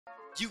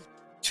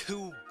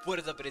YouTube, what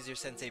is up? It is your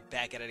Sensei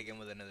back at it again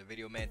with another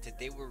video, man.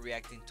 Today we're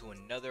reacting to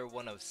another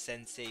one of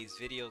Sensei's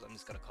videos. I'm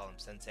just gonna call him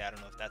Sensei. I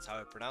don't know if that's how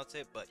I pronounce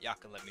it, but y'all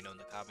can let me know in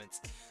the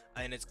comments.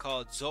 And it's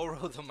called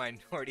Zorro the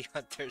Minority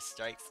Hunter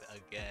Strikes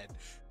Again.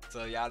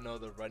 So y'all know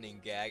the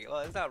running gag. Well,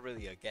 it's not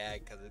really a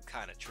gag because it's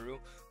kind of true,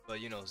 but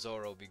you know,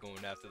 Zorro be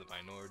going after the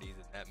minorities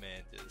and that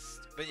man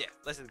just... But yeah,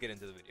 let's just get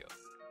into the video.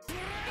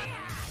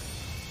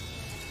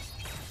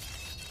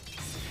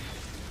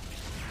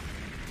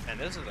 And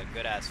this is a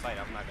good ass fight,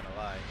 I'm not gonna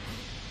lie.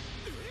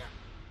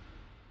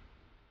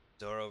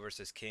 Zorro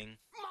versus King.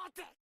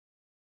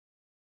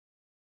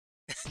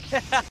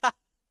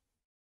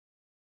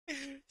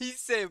 He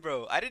said,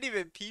 bro, I didn't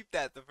even peep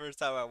that the first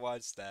time I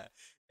watched that.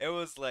 It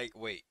was like,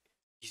 wait,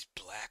 he's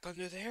black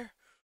under there?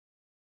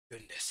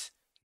 Goodness,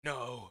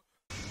 no.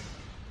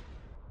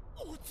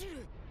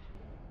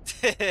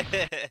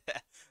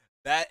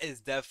 That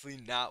is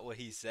definitely not what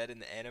he said in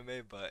the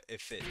anime, but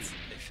it fits.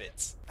 It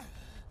fits.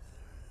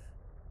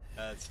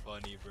 That's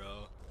funny,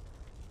 bro.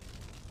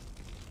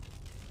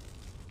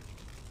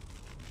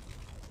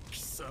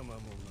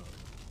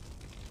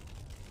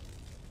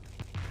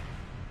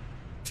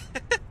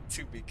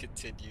 To be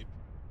continued.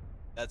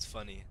 That's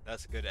funny.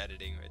 That's good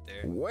editing right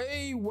there.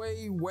 Way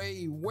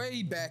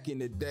back in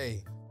the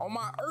day, on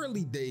my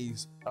early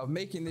days of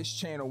making this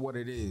channel what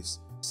it is,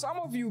 some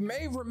of you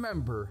may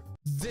remember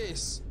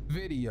this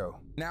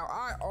video. Now,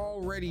 I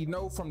already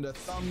know from the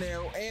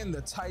thumbnail and the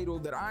title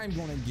that I'm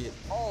gonna get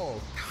all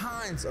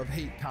kinds of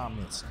hate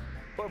comments,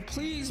 but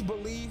please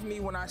believe me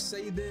when I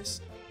say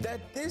this,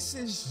 that this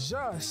is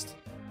just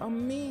a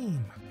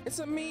meme. It's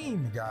a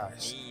meme,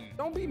 guys.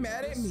 Don't be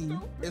mad at me,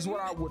 is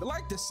what I would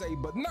like to say,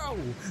 but no,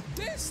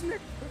 this nigga,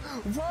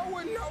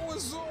 Rowan Noah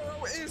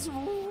Zorro is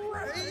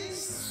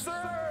racist.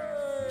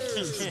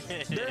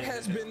 There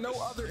has been no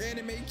other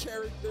anime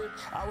character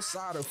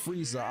outside of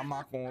Frieza. I'm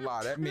not gonna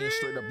lie, that man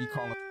straight up be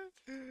calling.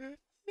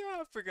 Yeah,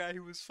 I forgot he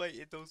was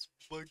fighting those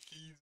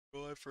monkeys.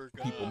 Bro, I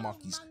forgot. People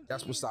monkeys.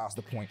 That's besides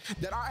the point.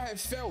 That I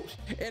have felt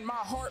in my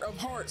heart of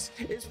hearts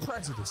is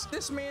prejudice.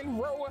 This man,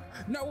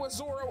 Noah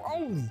Zorro,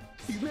 only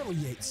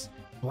humiliates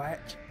black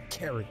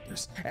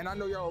characters. And I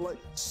know y'all like,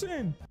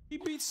 Sin, he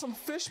beat some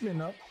fishmen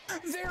up.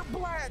 They're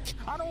black.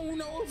 I don't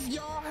know if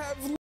y'all have...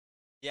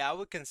 Yeah, I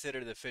would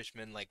consider the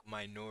fishmen like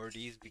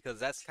minorities because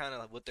that's kind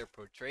of what they're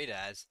portrayed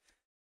as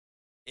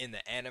in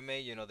the anime.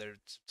 You know, they're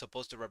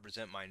supposed to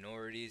represent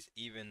minorities,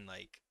 even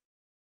like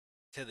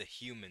to the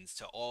humans,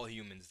 to all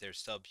humans, they're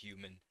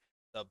subhuman.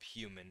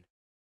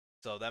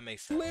 So that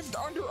makes sense. Lived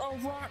under a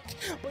rock,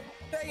 but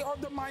they are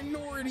the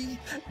minority,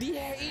 the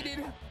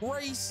hated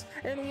race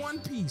in One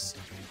Piece,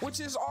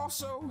 which is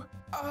also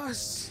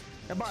us.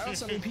 And by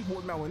us, I mean people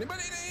with melanin. But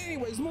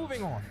anyways,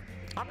 moving on.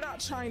 I'm not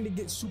trying to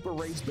get super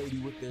race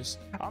baity with this.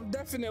 I'm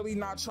definitely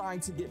not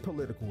trying to get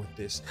political with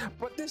this.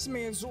 But this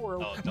man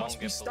Zorro must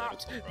be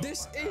stopped.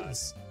 This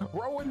is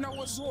Rowan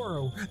Noah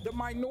Zorro, the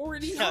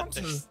minority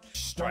hunter,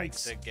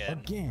 strikes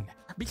again.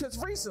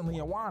 Because recently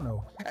in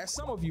Wano, as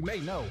some of you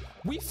may know,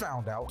 we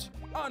found out,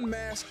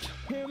 unmask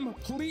him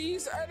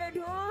please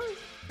editor,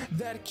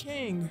 that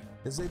King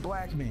is a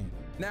black man.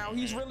 Now,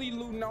 he's really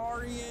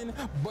Lunarian,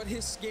 but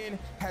his skin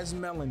has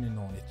melanin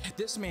on it.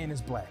 This man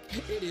is black.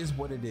 It is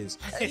what it is.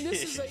 And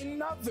this is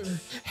another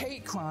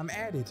hate crime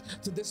added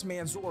to this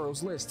man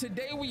Zorro's list.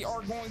 Today, we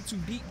are going to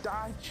deep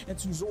dive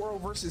into Zorro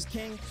versus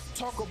King,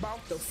 talk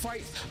about the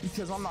fight,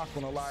 because I'm not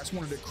going to lie, it's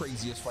one of the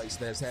craziest fights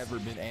that's ever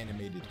been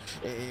animated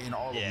in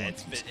all of One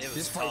Piece.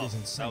 This fight is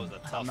insane.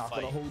 I'm not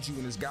going to hold you,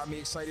 and it's got me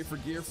excited for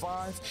Gear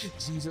 5,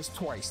 Jesus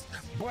twice.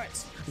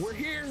 But we're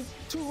here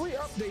to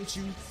re-update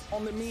you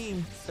on the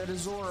meme that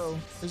is Zorro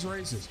is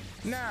racist.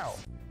 Now,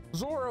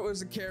 Zorro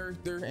is a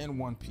character in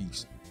One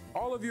Piece.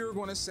 All of you are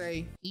going to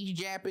say he's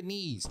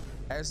Japanese,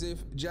 as if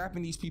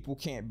Japanese people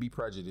can't be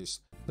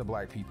prejudiced to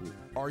black people.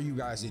 Are you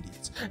guys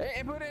idiots?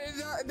 But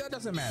that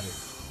doesn't matter.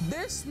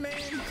 This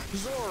man,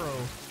 Zorro,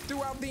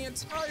 throughout the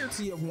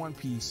entirety of One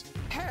Piece,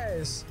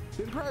 has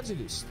been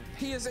prejudiced.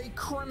 He is a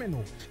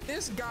criminal.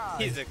 This guy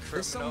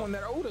is someone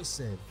that Oda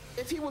said,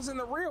 if he was in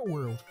the real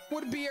world,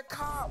 would be a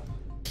cop.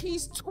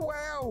 He's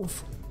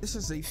 12. This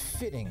is a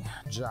fitting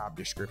job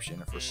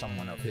description for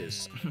someone of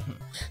his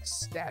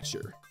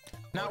stature.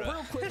 Now,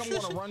 real quick, I'm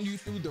going to run you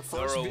through the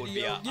first video,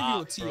 give you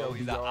a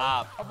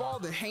TLDR of all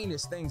the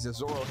heinous things that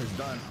Zorro has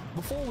done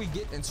before we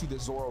get into the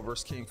Zorro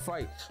vs. King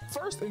fight.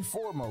 First and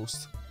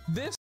foremost,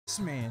 this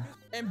man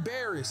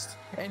embarrassed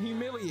and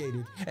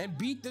humiliated and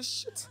beat the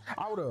shit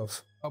out of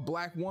a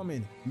black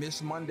woman,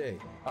 Miss Monday.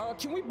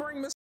 Can we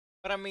bring Miss...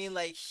 But I mean,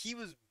 like, he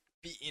was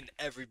beating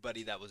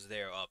everybody that was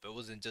there up. It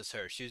wasn't just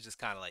her. She was just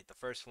kind of like the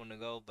first one to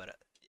go, but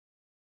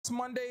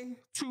Monday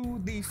to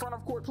the front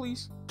of court,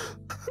 please.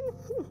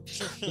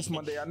 This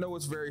Monday, I know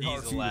it's very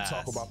hard for you to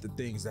talk about the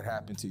things that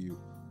happened to you,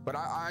 but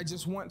I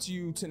just want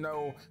you to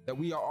know that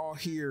we are all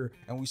here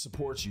and we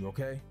support you,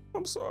 okay?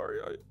 I'm sorry.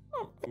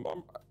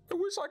 I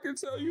wish I could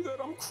tell you that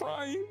I'm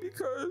crying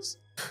because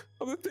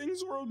of the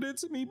things Zorro did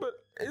to me, but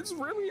it's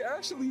really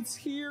actually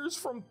tears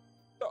from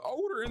the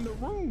odor in the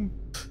room.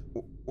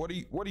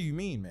 What do you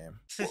mean, ma'am?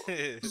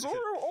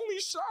 Zorro only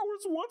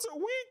showers once a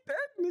week. That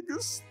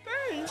nigga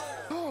stinks.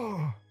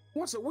 Oh,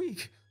 once a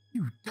week.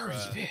 You dirty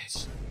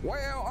bitch.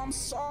 Well, I'm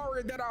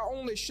sorry that I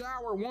only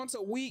shower once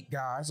a week,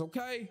 guys,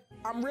 okay?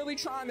 I'm really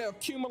trying to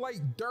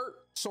accumulate dirt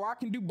so I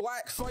can do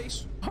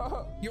blackface.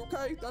 You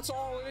okay? That's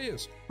all it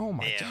is. Oh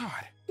my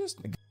God. This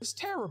nigga is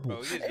terrible.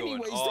 Bro,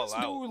 anyways, this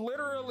dude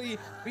literally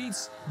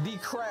beats the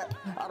crap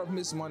out of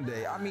Miss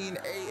Monday. I mean,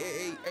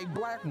 a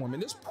black woman.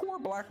 This poor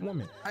black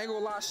woman. I ain't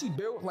gonna lie, she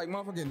built like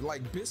motherfucking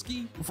like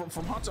Bisky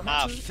from Hunter x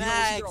Hunter.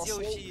 Facts,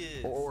 she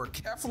is. Or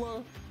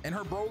Kefla and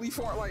her Broly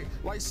form.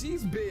 Like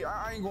she's big.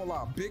 I ain't gonna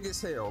lie, big as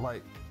hell.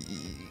 Like,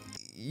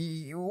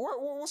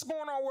 what's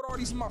going on with all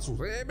these muscles?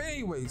 But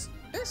anyways,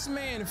 this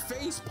man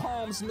face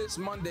palms Miss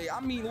Monday. I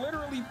mean,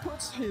 literally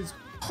puts his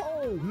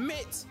whole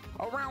mitt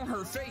around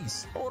her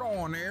face. Hold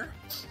on there.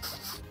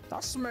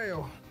 I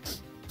smell.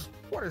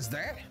 What is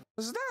that?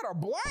 Is that a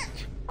black?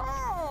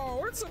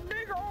 Oh, it's a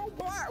big old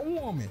black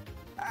woman.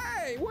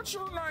 Hey, what's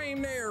your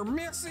name there,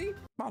 Missy?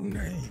 My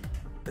name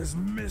is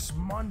Miss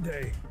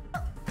Monday.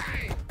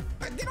 Hey,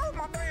 get off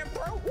my damn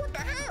throat. What the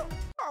hell?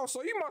 Oh,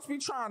 so you must be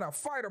trying to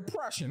fight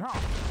oppression,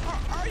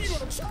 huh? Are you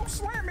gonna choke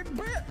slam it,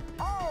 bitch?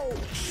 Oh,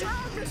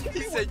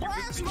 he said you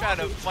must be trying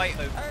to fight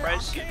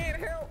oppression. Hey, I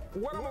can't help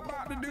what I'm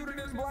about to do to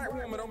this black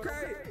woman,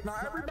 okay? Now,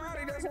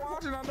 everybody that's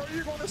watching, I know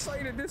you're gonna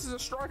say that this is a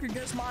strike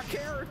against my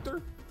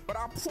character, but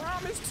I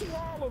promise to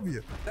all of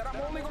you that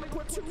I'm only gonna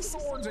put 2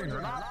 swords in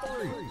her, not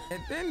 3.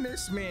 And then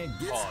this man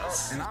gets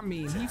up, and I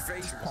mean, he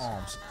face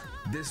palms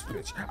this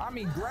bitch. I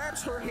mean,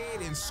 grabs her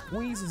head and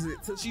squeezes it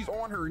till she's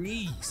on her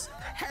knees.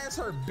 Has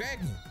her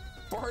begging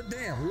for her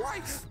damn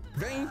life.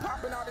 Vein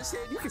popping out his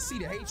head. You can see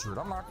the hatred.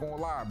 I'm not gonna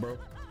lie, bro.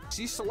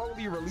 She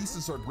slowly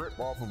releases her grip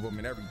off of him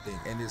and everything,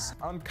 and is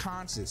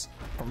unconscious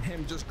from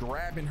him just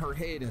grabbing her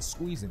head and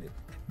squeezing it.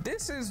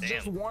 This is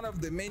just one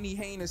of the many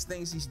heinous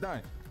things he's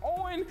done.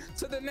 On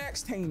to the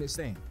next heinous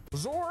thing.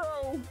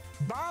 Zorro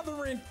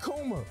bothering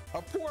Kuma,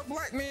 a poor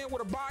black man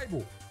with a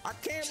Bible. I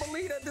can't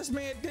believe that this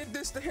man did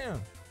this to him.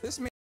 This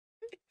man.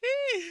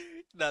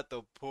 Not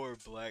the poor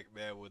black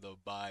man with a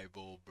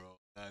Bible, bro.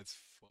 That's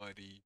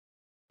funny.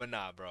 But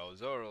nah, bro.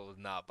 Zorro was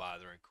not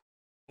bothering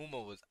Kuma.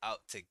 Kuma was out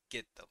to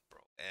get them, bro.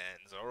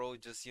 And Zorro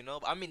just, you know,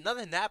 I mean,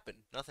 nothing happened.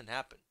 Nothing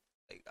happened.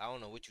 Like, I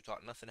don't know what you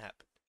talking. Nothing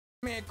happened.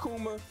 Man,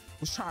 Kuma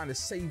was trying to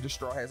save the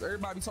Straw Hats.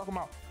 Everybody be talking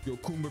about, yo,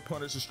 Kuma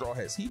punished the Straw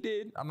Hats. He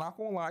did. I'm not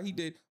gonna lie, he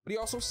did. But he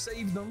also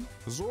saved them.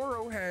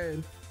 Zorro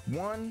had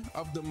one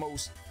of the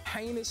most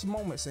heinous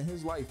moments in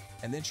his life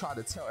and then tried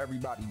to tell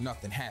everybody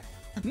nothing happened.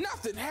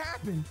 Nothing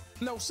happened.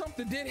 No,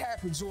 something did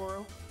happen,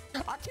 Zorro.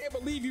 I can't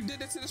believe you did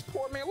this to this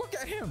poor man. Look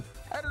at him.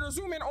 Editor,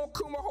 zoom in on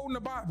Kuma holding the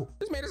Bible.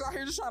 This man is out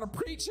here just trying to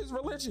preach his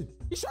religion.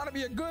 He's trying to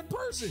be a good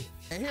person.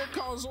 And here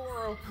comes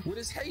Zorro with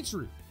his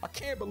hatred. I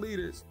can't believe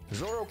this.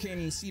 Zorro can't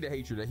even see the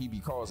hatred that he be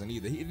causing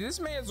either. This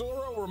man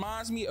Zorro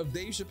reminds me of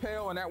Dave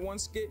Chappelle in that one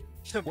skit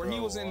where he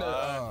was in the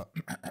on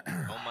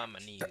my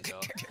knees,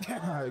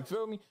 yo. You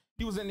feel me?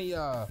 He was in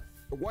the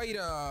white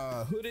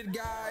hooded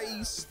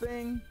guys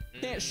thing.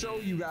 Can't show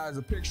you guys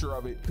a picture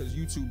of it because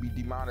YouTube be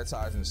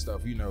demonetizing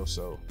stuff, you know,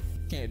 so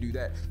can't do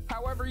that.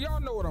 However, y'all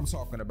know what I'm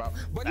talking about.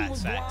 But he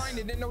was blind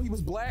and didn't know he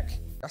was black.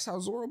 That's how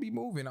Zorro be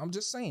moving. I'm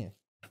just saying.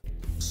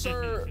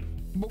 Sir,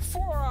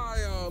 before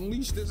I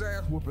unleash this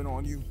ass whooping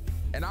on you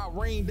and I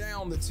rain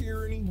down the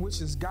tyranny,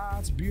 which is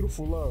God's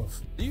beautiful love,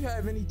 do you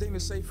have anything to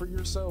say for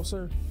yourself,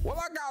 sir? Well,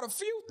 I got a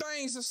few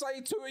things to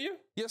say to you.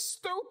 You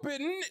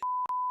stupid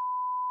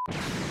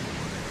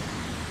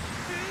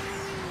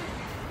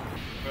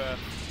Bruh,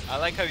 I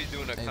like how you're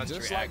doing a and country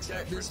just like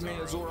accent. that, this man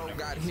Zorro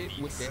got hit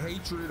with the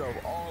hatred of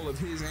all of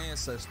his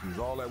ancestors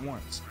all at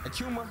once. And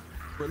Kuma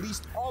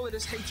released all of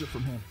this hatred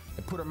from him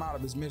and put him out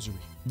of his misery.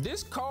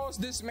 This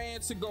caused this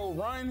man to go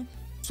run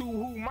to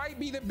who might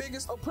be the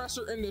biggest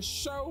oppressor in the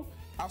show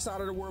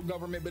outside of the world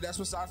government, but that's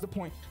besides the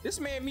point. This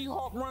man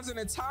Mihawk runs an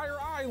entire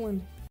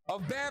island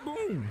of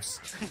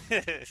baboons.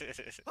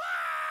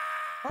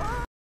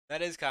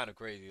 That is kind of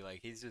crazy.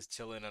 Like, he's just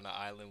chilling on an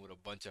island with a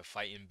bunch of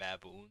fighting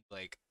baboons.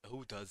 Like,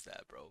 who does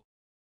that, bro?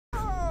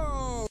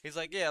 Oh. He's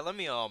like, yeah, let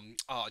me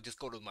just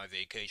go to my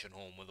vacation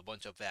home with a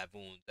bunch of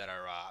baboons that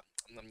are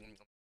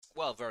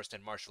well versed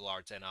in martial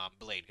arts and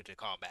blade to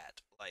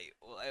combat. Like,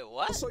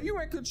 what? So you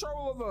in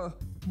control of a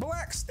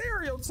black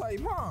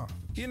stereotype, huh?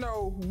 You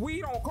know, we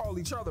don't call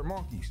each other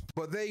monkeys,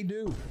 but they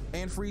do,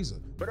 and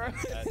Frieza. But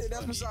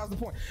that's besides the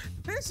point.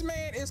 This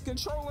man is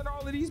controlling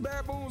all of these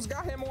baboons,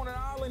 got him on an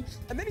island,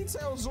 and then he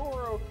tells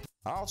Zorro,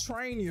 I'll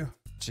train you.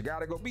 But you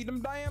gotta go beat them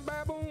damn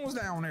baboons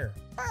down there.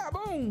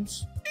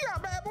 Baboons? You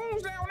got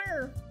baboons down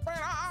there? Man,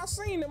 I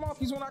seen the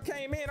monkeys when I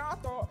came in. I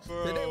thought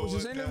that they was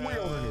just in the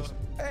wilderness.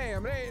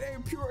 Damn, they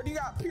pure. You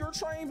got pure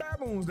trained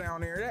baboons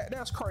down there.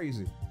 That's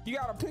crazy. You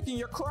gotta pick in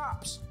your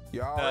crops.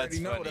 You already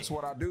know that's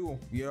what I do.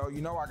 You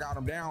know I got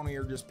them down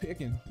here just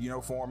picking,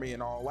 for me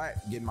and all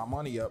that, getting my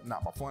money up,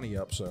 not my funny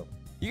up. So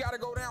you got to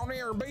go down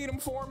there and beat them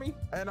for me,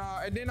 and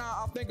then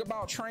I'll think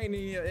about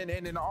training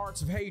in the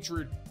arts of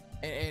hatred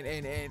and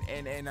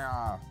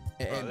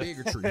and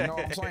bigotry. You know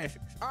what I'm saying?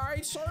 All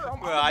right, sir.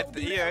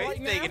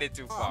 He's taking it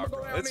too far,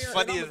 bro. It's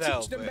funny as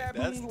hell, but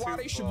that's too why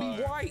they should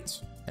be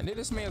white. And then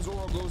this man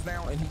Zorro goes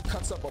down and he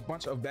cuts up a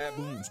bunch of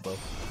baboons, bro,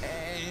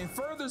 and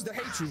furthers the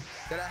hatred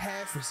that I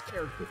have for his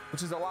character,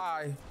 which is a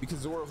lie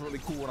because Zorro's really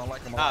cool and I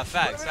like him a lot.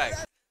 Facts.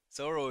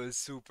 Zorro is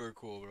super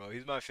cool, bro.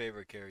 He's my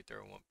favorite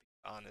character in One Piece.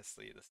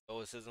 Honestly, the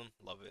stoicism,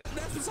 love it.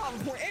 That's beside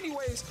the point.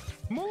 Anyways,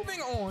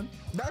 moving on.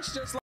 That's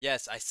just like,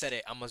 yes, I said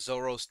it. I'm a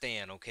Zorro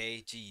stan,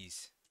 okay?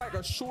 Jeez. Like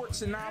a short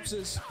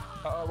synopsis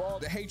of all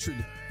the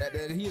hatred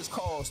that he has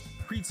caused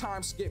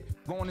pre-time skip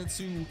going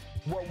into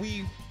what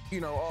we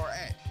are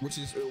at, which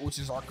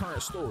is our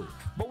current story.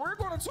 But we're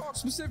going to talk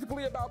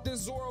specifically about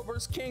this Zorro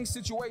versus King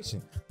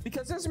situation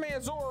because this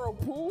man Zorro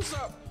pulls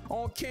up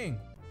on King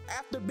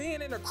after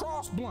being in a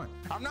cross blunt.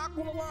 I'm not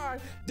gonna lie,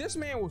 this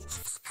man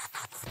was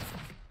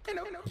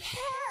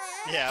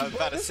yeah, I was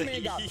about to say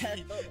man got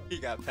packed up he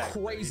got packed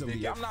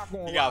crazily. I'm not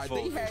gonna lie,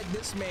 they had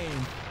this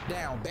man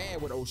down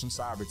bad with Ocean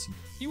Sovereignty.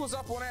 He was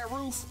up on that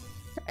roof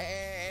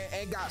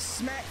and got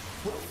smacked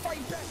with a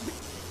fight back.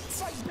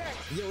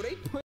 Yo, they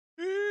put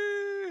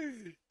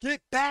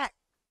get back.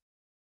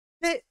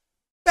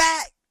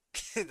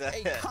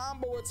 a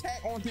combo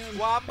attack on him.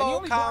 Wombo and he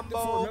only combo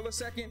for a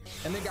millisecond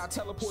and then got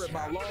teleported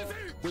by law,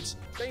 which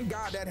thank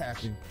God that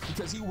happened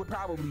because he would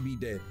probably be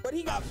dead. But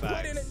he got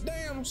put in a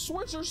damn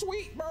switcher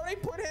suite, bro. They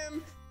put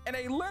him in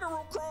a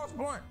literal cross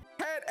blunt.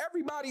 Had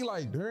everybody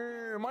like,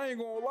 damn, I ain't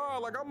gonna lie,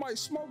 like I might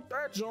smoke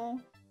that,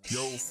 John.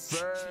 Yo,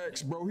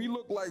 facts, bro. He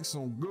look like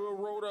some good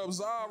rolled up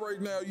Zah right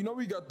now. You know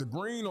he got the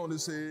green on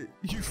his head.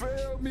 You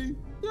feel me?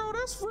 Yo,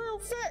 that's real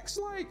facts.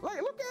 Like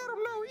look at him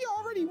now. He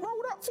already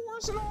rolled up for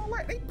us and all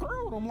that. They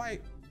pearled him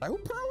like who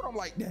pearled him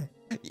like that?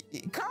 Kato,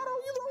 you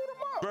rolled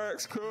him up.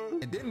 Facts,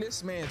 cuz. And then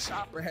this man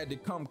Chopper had to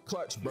come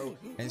clutch, bro,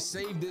 and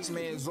save this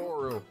man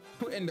Zorro,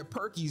 putting the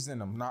perkies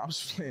in him. Nah, I'm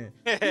just playing.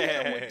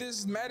 Yeah, with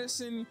this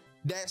medicine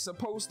that's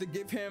supposed to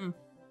give him,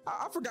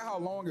 I forgot how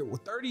long it was,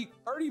 30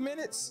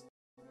 minutes?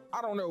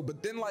 I don't know,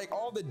 but then like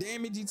all the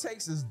damage he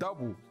takes is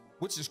double,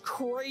 which is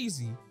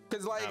crazy.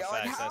 Cause how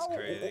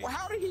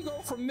did he go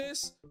from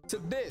this to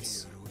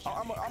this?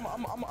 I'm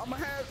gonna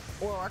have,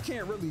 well, I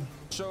can't really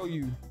show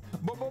you,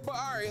 but all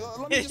right,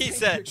 let me just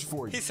paint a picture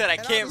for you. He said I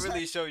can't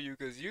really show you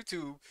because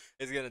YouTube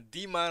is gonna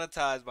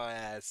demonetize my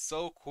ass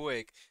so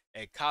quick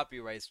and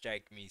copyright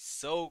strike me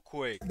so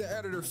quick. The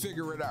editor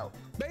figure it out.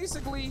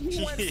 Basically,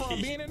 he went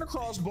from being in a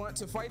cross blunt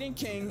to fighting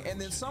King, and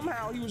then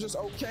somehow he was just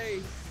okay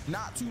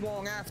not too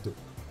long after.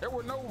 There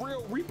were no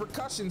real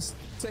repercussions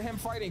to him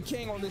fighting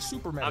King on this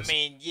super medicine. I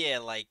mean, yeah,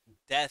 like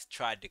Death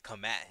tried to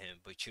come at him,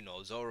 but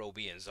Zorro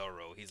being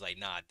Zorro, he's like,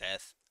 nah,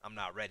 Death, I'm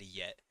not ready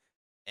yet.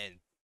 And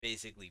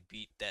basically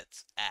beat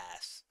Death's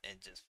ass and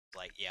just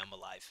like, yeah, I'm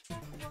alive.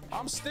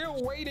 I'm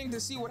still waiting to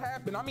see what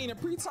happened. I mean, in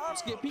pre-time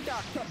skip, he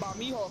got cut by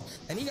Mihawk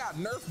and he got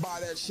nerfed by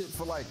that shit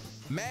for like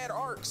mad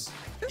arcs.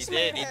 This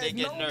man had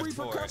no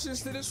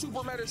repercussions to this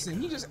super medicine.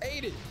 He just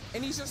ate it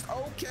and he's just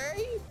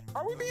okay.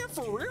 Are we being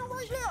for real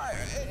right now?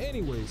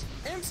 Anyways,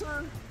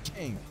 enter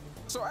King.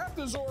 So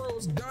after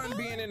Zorro's done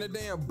being in the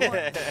damn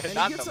blunt and he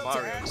gets up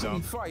to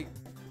actually fight,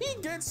 he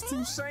gets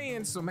to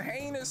saying some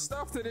heinous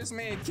stuff to this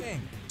man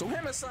King. So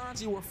him and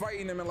Sanji were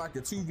fighting him in like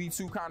a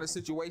 2v2 kind of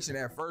situation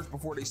at first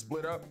before they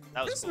split up.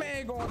 This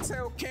man gonna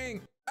tell King,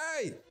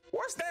 hey,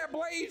 what's that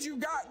blade you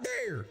got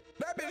there?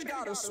 That bitch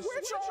got a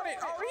switch on it.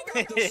 Oh, he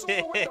got the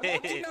sword with the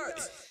monkey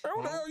nuts.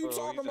 What the hell you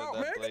talking about,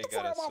 man? Get the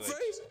fuck out of my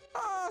face.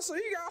 So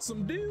he got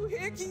some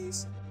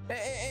doohickeys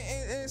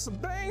and some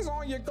things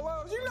on your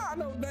gloves. You're not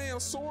no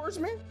damn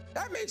swordsman.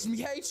 That makes me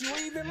hate you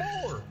even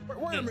more.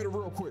 Wait a minute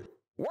real quick.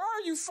 Why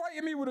are you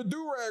fighting me with a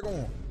do-rag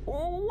on?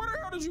 Well, where the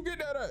hell did you get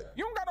that at?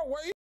 You don't got no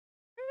weight.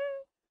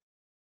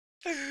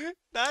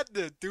 Not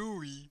the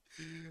Dewey.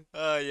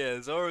 Yeah,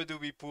 Zorro do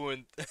be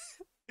pulling.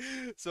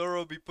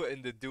 Zorro be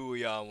putting the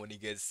Dewey on when he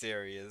gets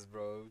serious,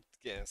 bro.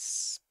 Getting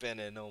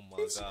spinning, oh my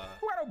god.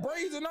 You got no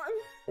braids or nothing?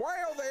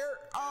 Well there,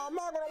 I'm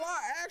not gonna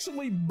lie, I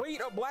actually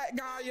beat a black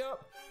guy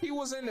up. He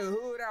was in the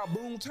hood out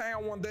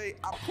Boomtown one day.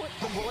 I put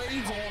the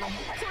blades on him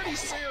pretty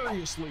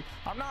seriously.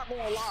 I'm not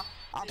gonna lie.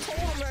 I told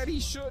him that he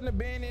shouldn't have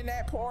been in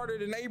that part of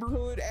the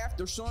neighborhood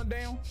after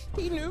sundown.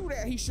 He knew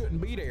that he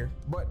shouldn't be there,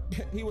 but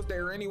he was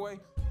there anyway.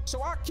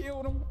 So I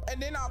killed him,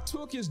 and then I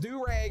took his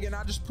do-rag and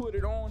I just put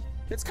it on.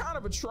 It's kind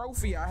of a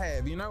trophy I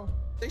have, you know?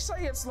 They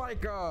say it's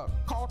like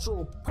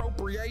cultural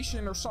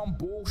appropriation or some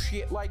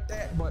bullshit like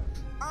that, but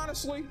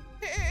honestly,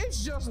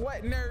 it's just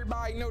letting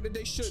everybody know that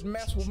they shouldn't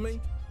mess with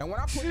me. And when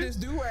I put this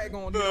do-rag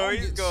on, bro,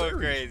 he's going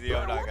crazy.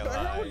 I'm not gonna lie.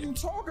 What the hell are you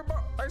talking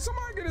about? Hey,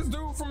 somebody get this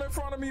dude from in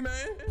front of me,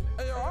 man.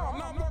 Hey, yo, I'm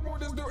not fucking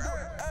with this dude.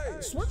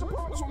 Hey, switch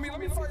opponents with me. Let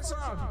me fight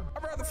Sanji.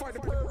 I'd rather fight the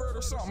pervert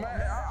or something, man.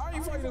 I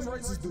ain't fighting this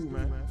racist dude,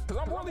 man. Cause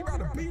I'm really about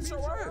to beat your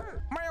ass.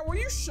 Man, will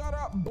you shut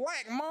up,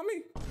 Black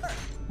Mummy? Hey,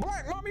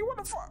 Black Mummy, what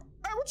the fuck?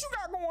 Hey, what you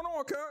got going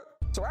on, cuz?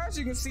 So as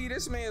you can see,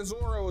 this man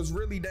Zorro is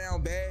really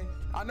down bad.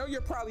 I know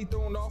you're probably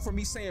thrown off from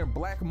me saying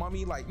Black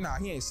Mummy. Like, nah,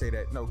 he ain't say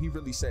that. No, he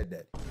really said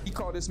that. He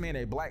called this man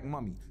a Black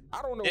Mummy.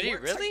 I don't know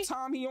what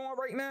time he on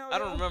right now. I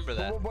don't remember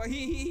that. But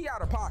he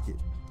out of pocket.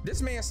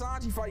 This man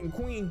Sanji fighting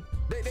Queen.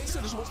 They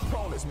should have switched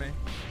opponents, man.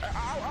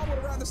 I would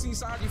have rather seen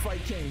Sanji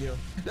fight King, yo.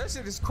 That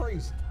shit is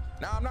crazy.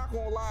 Now, I'm not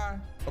gonna lie.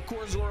 Of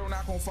course, Zoro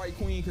not gonna fight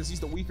Queen because he's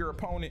the weaker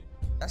opponent.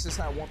 That's just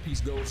how One Piece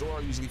goes. Zoro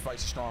usually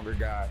fights a stronger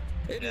guy.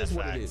 It is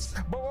what it is.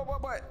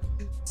 But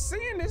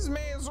seeing this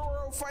man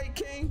Zoro fight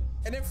King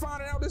and then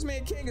finding out this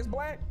man King is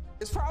black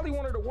is probably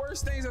one of the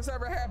worst things that's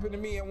ever happened to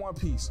me in One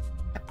Piece.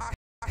 I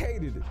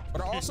hated it,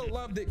 but I also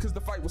loved it because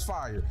the fight was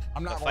fire.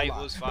 I'm not gonna lie. The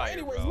fight was fire, but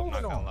anyways, bro,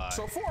 moving on.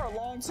 So for a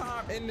long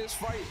time in this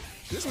fight,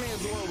 this man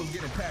Zoro was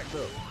getting packed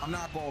up. I'm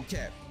not gonna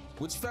cap,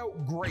 which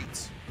felt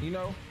great, you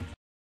know?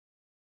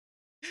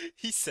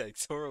 He said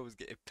Zoro was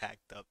getting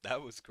packed up.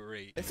 That was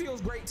great. It feels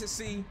great to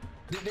see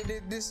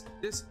this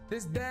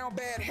down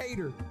bad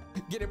hater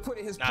getting put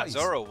in his place.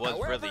 Zoro was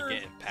really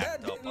getting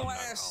packed up. That didn't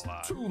last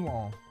too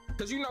long,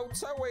 because you know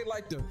Toei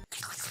like to.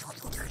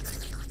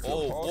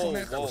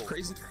 That was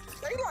crazy.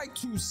 They like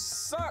to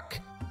suck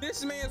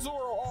this man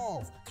Zoro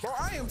off. Bro,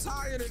 I am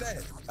tired of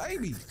that.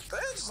 Baby,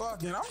 they're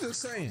sucking. I'm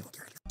just saying.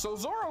 So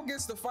Zoro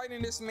gets to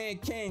fighting this man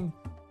King,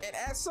 and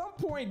at some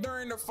point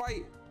during the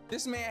fight,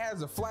 this man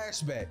has a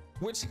flashback,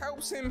 which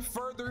helps him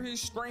further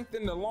his strength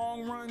in the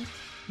long run.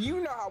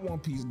 You know how One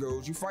Piece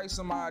goes. You fight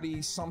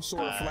somebody, some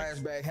sort of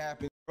flashback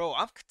happens. Bro,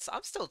 I'm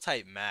still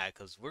tight mad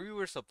because we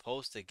were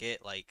supposed to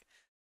get like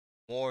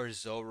more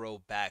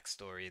Zoro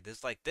backstory.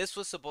 This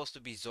was supposed to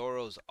be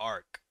Zoro's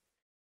arc,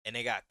 and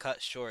it got cut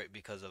short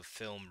because of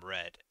Film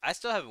Red. I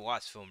still haven't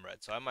watched Film Red,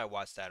 so I might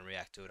watch that and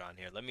react to it on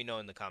here. Let me know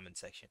in the comment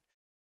section.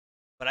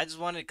 But I just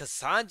wanted, cause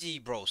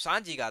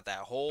Sanji got that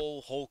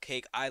whole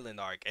cake island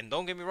arc, and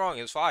don't get me wrong,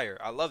 it was fire.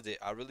 I loved it,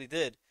 I really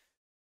did.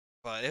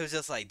 But it was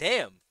just like,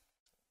 damn,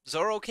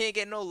 Zoro can't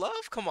get no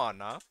love. Come on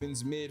now.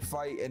 Mid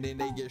fight, and then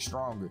they get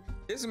stronger.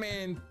 This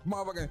man,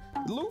 motherfucker,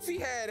 Luffy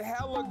had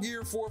hella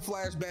Gear 4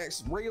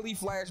 flashbacks, Rayleigh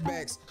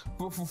flashbacks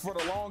for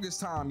the longest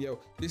time,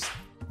 yo. This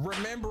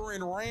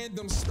remembering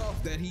random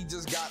stuff that he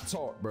just got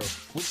taught, bro,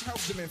 which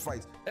helped him in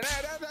fights. And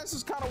that's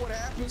just kind of what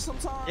happens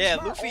sometimes. Yeah,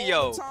 Luffy,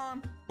 yo.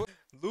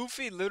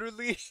 Luffy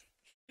literally,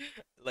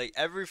 like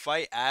every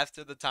fight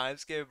after the time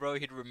skip, bro,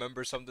 he'd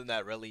remember something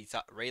that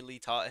Rayleigh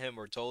taught him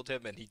or told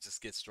him, and he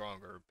just gets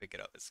stronger or pick it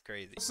up. It's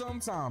crazy.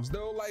 Sometimes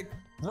they'll like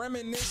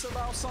reminisce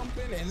about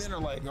something, and then they're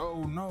like,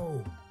 oh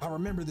no, I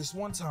remember this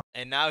one time.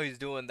 And now he's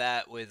doing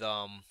that with,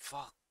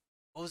 fuck,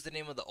 what was the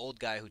name of the old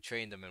guy who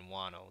trained him in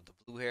Wano? The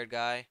blue-haired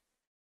guy?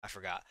 I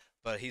forgot.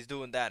 But he's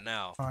doing that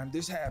now.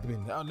 This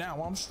happened.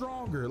 Now I'm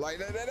stronger. Like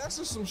that's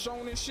just some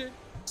shonen shit.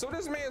 So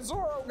this man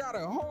Zoro got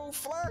a whole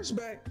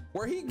flashback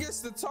where he gets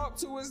to talk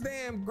to his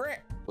damn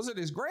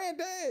his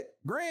granddad?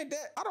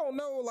 I don't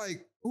know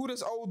like who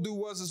this old dude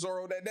was to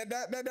Zoro.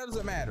 That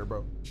doesn't matter,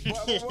 bro.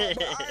 But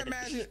I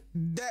imagine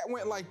that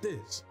went like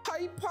this.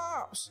 Hey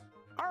Pops,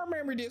 I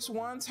remember this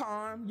one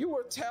time you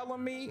were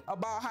telling me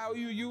about how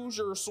you use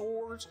your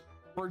swords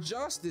for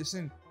justice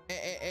and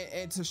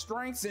to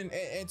strengthen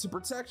and to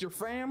protect your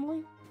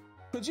family.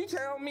 Could you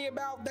tell me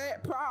about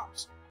that,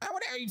 Pops?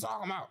 What the hell are you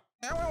talking about?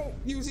 We don't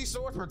use these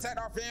swords to protect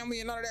our family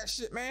and none of that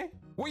shit, man.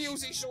 We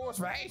use these swords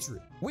for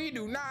hatred. We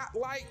do not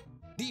like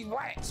these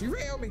blacks. You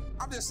feel me?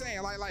 I'm just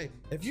saying, like,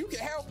 if you can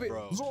help it,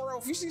 bro. Zoro,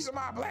 if you see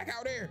somebody black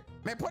out there,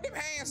 man, put them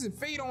hands and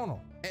feet on them.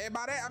 And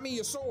by that, I mean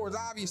your swords,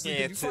 obviously,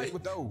 because you fight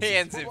with those.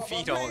 Hands and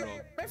feet on them.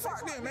 Man,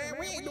 fuck them, man.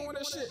 We ain't doing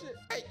this shit.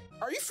 Hey,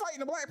 are you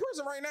fighting a black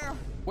person right now?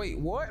 Wait,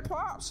 what,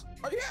 Pops?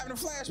 Are you having a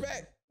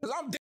flashback? Because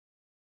I'm dead.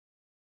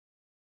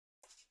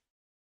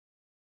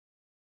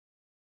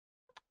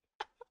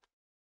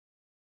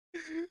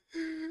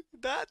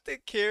 Not the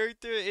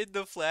character in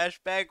the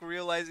flashback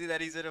realizing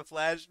that he's in a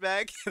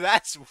flashback.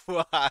 That's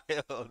wild,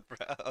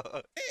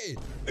 bro. Hey,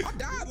 I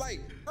died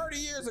like 30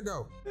 years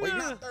ago. Wait,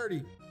 not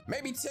 30,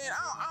 maybe 10.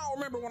 I don't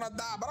remember when I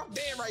died, but I'm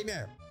dead right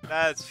now.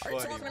 That's funny.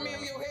 Are you talking to me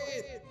in your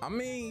head? I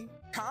mean,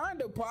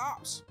 kinda,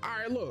 Pops. All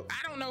right, look,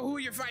 I don't know who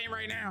you're fighting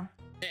right now.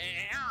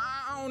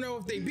 I don't know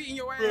if they beating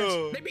your ass.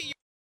 Bro. They beating your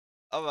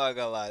I'm not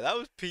gonna lie, that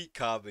was peak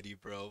comedy,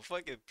 bro.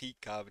 Fucking peak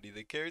comedy.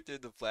 The character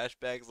in the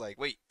flashback is like,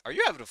 wait, are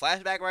you having a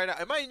flashback right now?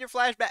 Am I in your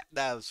flashback?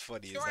 That was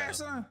funny as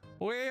hell.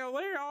 Well,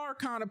 they are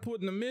kind of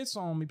putting the mitts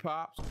on me,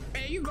 Pops.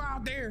 Man, you go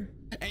out there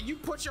and you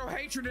put your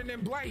hatred in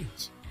them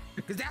blades.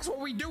 Because that's what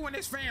we do in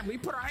this family. We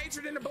put our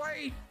hatred in the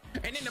blade,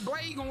 and then the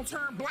blade gonna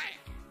turn black.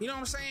 You know what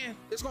I'm saying?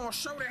 It's gonna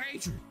show the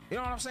hatred. You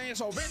know what I'm saying?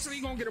 So eventually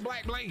you're gonna get a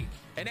black blade.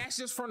 And that's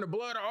just from the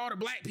blood of all the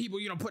black people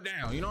you don't put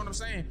down. You know what I'm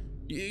saying?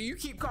 You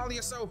keep calling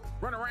yourself,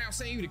 running around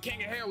saying you the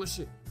king of hell and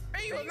shit.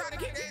 Man, you are not the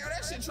king of hell.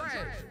 That shit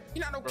trash.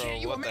 You not no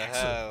king. You a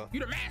master. You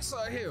the master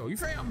of hell. You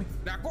feel me?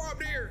 Now go up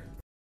there.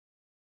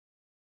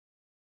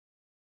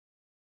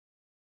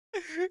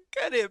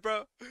 Cut it,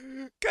 bro.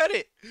 Cut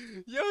it.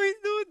 Yo, he's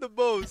doing the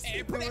most.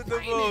 He's doing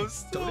the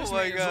most. So oh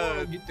my god.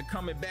 Zoro get to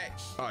coming back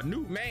a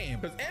new man.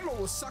 Because Enma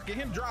was sucking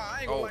him dry.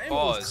 I ain't gonna lie.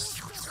 Pause.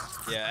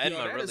 Yeah,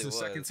 Enma really was. That is the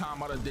second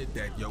time I done did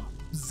that, yo.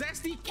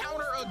 Zesty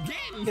counter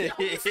again.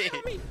 Yo, you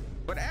feel me?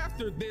 But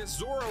after this,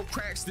 Zoro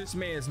cracks this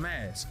man's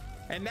mask.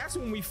 And that's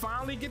when we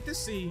finally get to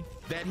see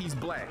that he's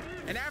black.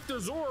 And after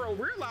Zoro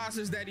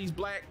realizes that he's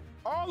black,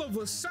 all of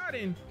a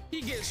sudden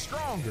he gets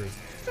stronger.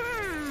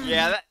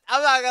 Yeah,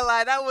 I'm not gonna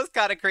lie, that was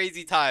kind of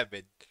crazy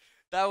timing.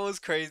 That was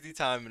crazy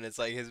timing. It's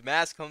like his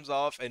mask comes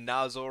off and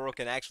now Zoro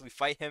can actually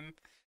fight him.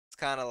 It's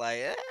kind of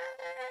like,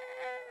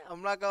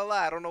 I'm not gonna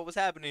lie, I don't know what's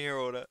happening here,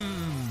 Oda.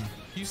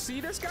 You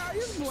see, this guy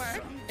is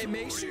black. It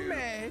makes you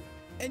mad,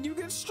 and you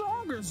get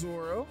stronger,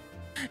 Zoro.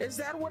 Is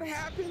that what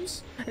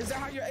happens? Is that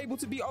how you're able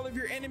to beat all of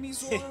your enemies,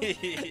 Zoro?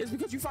 It's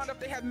because you found out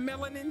they have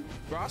melanin?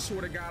 Bro, I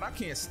swear to God, I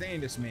can't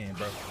stand this man,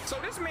 bro. So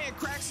this man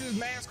cracks his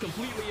mask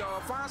completely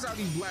off, finds out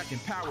he's black,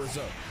 and powers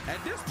up.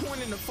 At this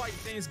point in the fight,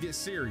 things get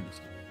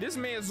serious. This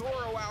man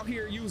Zoro out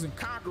here using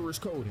Conqueror's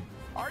coding.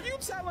 Are you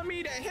telling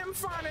me that him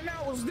finding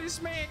out was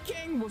this man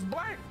King was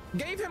black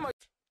gave him a...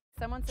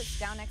 Someone sits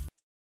down next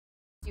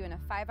to you in a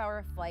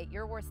 5-hour flight.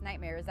 Your worst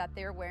nightmare is that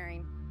they're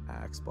wearing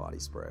Axe body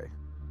spray.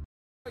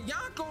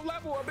 Yonko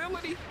level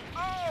ability?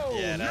 Oh,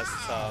 yeah, that's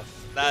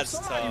tough. That's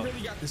somebody tough.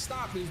 really got to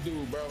stop this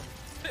dude, bro.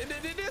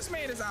 This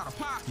man is out of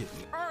pocket.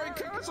 All right,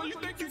 cuz, so you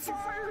think you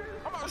fire?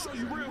 I'm about to show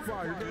you real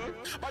fire,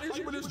 cuz. I need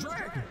you with this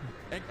dragon.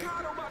 And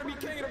Kaido about to be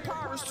king of the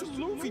pirates too.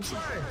 Luffy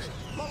trash.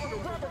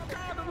 Motherfucker, rubber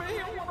condom, man. He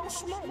don't want no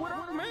smoke with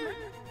her, man.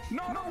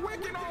 No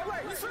wicked all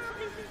that. You feel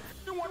me?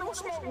 You want no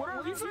smoke with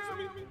her, you feel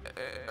me?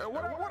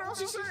 What else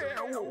he said?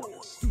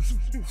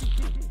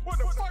 What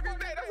the fuck is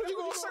that? That's what you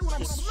gonna say when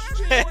I'm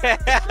smacking?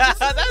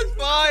 That's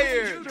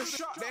fire.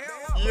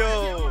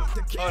 Yo,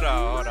 hold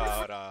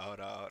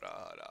on.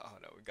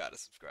 We gotta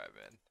subscribe,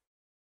 man.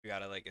 We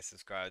gotta like and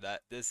subscribe.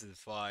 This is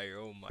fire.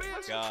 Oh my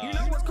god. You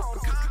know what's called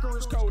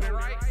Conqueror's coding,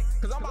 right?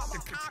 Because I'm about to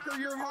conquer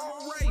your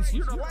whole race.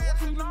 You're the last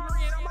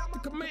Lunari, and I'm about to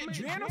commit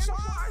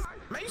genocide.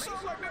 Man, you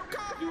sound like them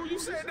cops when you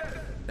said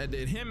that. And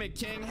did him and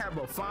King have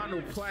a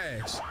final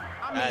clash?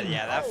 I mean,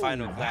 yeah, that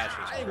final clash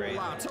was crazy.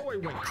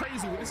 Toei went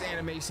crazy with this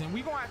animation.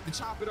 We gonna have to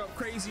chop it up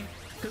crazy,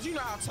 cause you know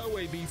how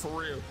Toei be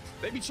for real.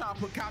 They be trying to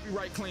put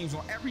copyright claims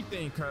on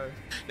everything, cuz.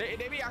 They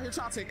be out here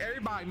trying to take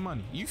everybody's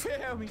money. You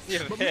feel me?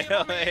 Yeah, but me and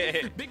my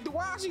man, Big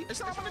Dawaji,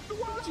 it's not Big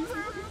Dawaji, you feel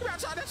me? We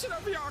gotta try that shit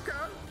up for y'all,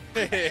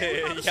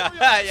 cuz.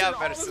 Y'all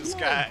better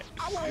subscribe.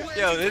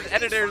 Yo, this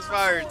editor is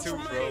fire too,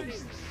 bro.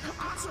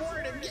 I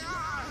swear to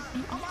God,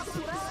 I'm about to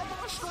put all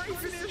my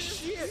strength in this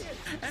shit,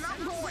 and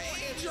I'm going to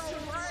end your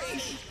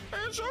race.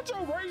 And shut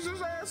your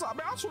racist ass up.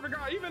 Man, I swear to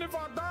God, even if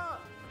I die,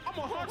 I'm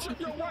gonna hunt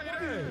your white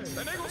ass.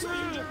 And they gonna say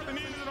you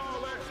Japanese and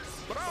all that.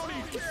 But I don't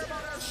even care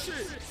about that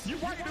shit. You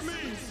white to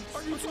me.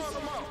 What are you talking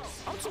about?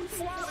 I'm too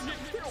fly to get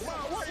killed by a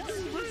white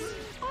dude, man.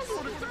 I'm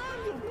gonna die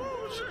for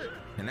bullshit.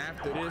 And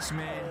after this,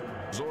 man,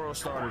 Zoro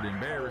started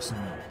embarrassing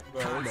me.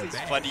 Bro, this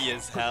is funny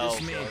as hell,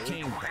 this man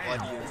King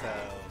funny as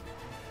hell.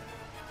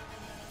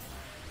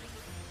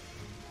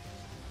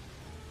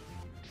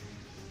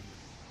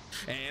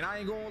 And I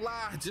ain't gonna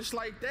lie, just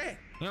like that.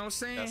 You know what I'm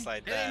saying? Just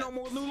like there that. ain't no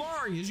more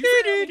Lunarians. You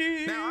feel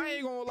me? Now, I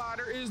ain't gonna lie,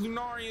 there is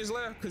Lunarians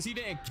left because he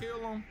didn't kill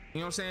them. You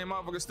know what I'm saying?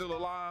 Motherfucker's still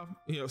alive.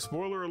 You know,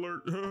 spoiler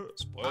alert.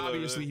 Spoiler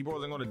Obviously, alert. he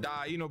wasn't gonna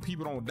die. You know,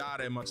 people don't die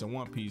that much in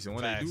One Piece. And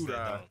when they do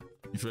die,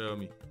 you feel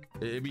me?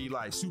 It'd be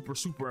like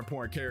super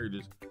important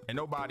characters. And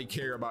nobody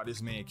care about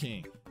this man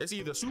King. It's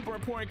either super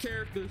important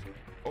characters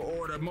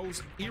or the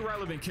most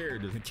irrelevant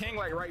characters. And King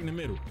like right in the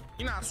middle.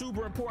 He's not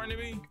super important to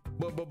me,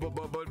 but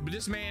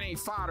this man ain't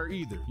fodder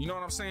either. You know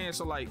what I'm saying?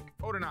 So like,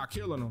 they're not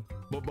killing him,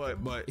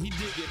 but he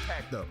did get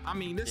packed up. I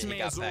mean, this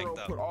man Zoro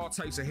put all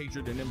types of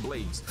hatred in them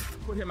blades.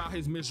 Put him out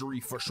his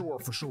misery for sure.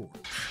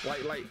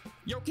 Like,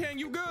 yo, King,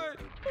 you good?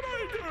 But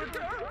I ain't good,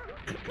 God.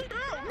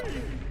 Help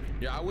me.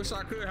 Yeah, I wish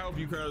I could help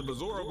you, cuz, but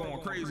Zoro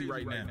going crazy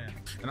right now.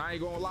 And I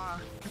ain't gonna lie,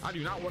 I do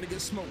not want to get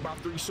smoked by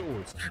 3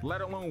 swords, let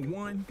alone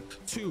 1,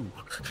 2,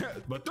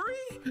 but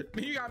 3?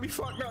 You got me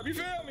fucked up, you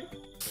feel me?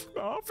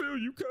 I feel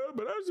you, cuz,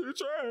 but that shit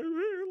trash,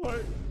 man.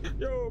 Like,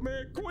 yo,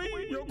 man, Queen,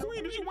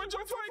 did you win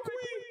your fight,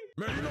 Queen?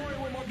 Man, you know I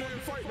ain't win my damn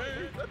fight,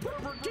 man. That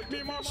pervert kicked me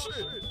in my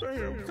shit.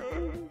 Damn,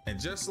 cuz. And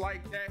just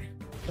like that,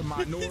 the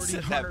minority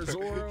hunter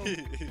Zoro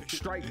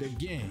striked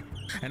again.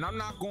 And I'm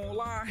not gonna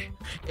lie,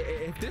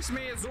 if this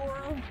man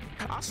Zoro,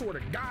 I swear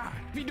to God,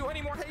 if he do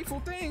any more hateful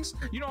things,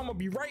 you know I'm gonna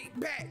be right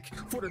back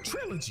for the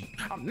trilogy.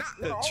 I'm not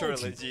gonna hold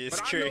trilogy you, is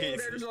but crazy. I know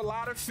there's a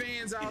lot of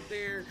fans out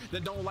there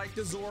that don't like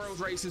the Zoro's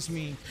racist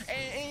meme,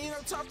 and you know,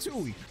 tough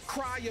Tui,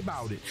 cry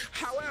about it.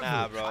 However,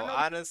 nah, bro,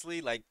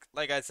 honestly, like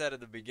I said at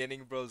the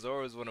beginning, bro,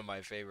 Zoro is one of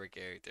my favorite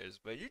characters,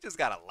 but you just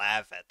gotta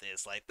laugh at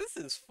this. Like, this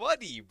is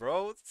funny,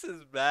 bro. This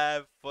is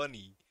bad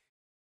funny.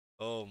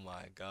 Oh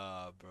my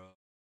god, bro.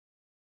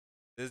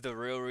 This is the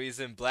real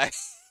reason Black...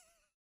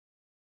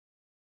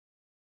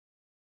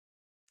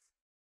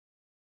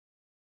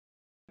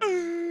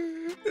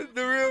 The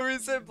real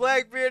reason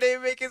Blackbeard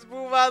ain't make his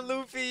move on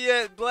Luffy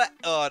yet.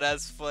 Oh,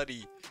 that's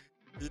funny.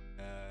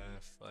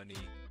 Funny.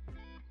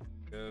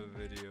 Good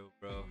video,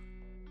 bro.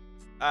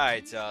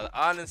 Alright, y'all.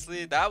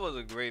 Honestly, that was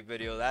a great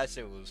video. That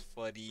shit was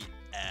funny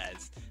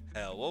as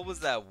hell. What was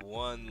that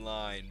one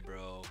line,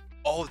 bro?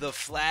 Oh, the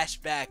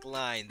flashback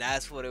line.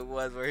 That's what it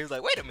was, where he was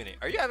like, wait a minute,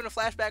 are you having a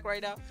flashback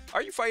right now?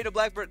 Are you fighting a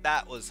blackbird?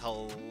 That was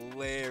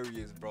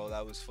hilarious, bro.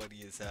 That was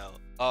funny as hell.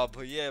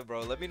 But yeah,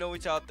 bro, let me know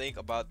what y'all think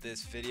about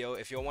this video.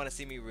 If you want to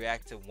see me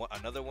react to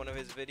another one of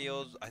his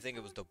videos, I think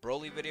it was the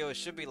Broly video. It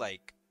should be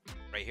like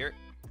right here.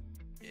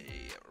 Yeah,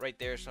 right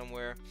there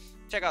somewhere.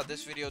 Check out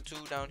this video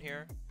too down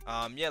here.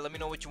 Yeah, let me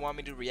know what you want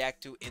me to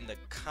react to in the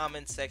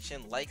comment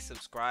section. Like,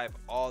 subscribe,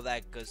 all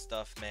that good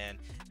stuff, man.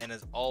 And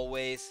as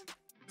always,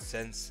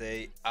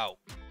 Sensei out.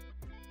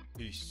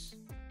 Peace.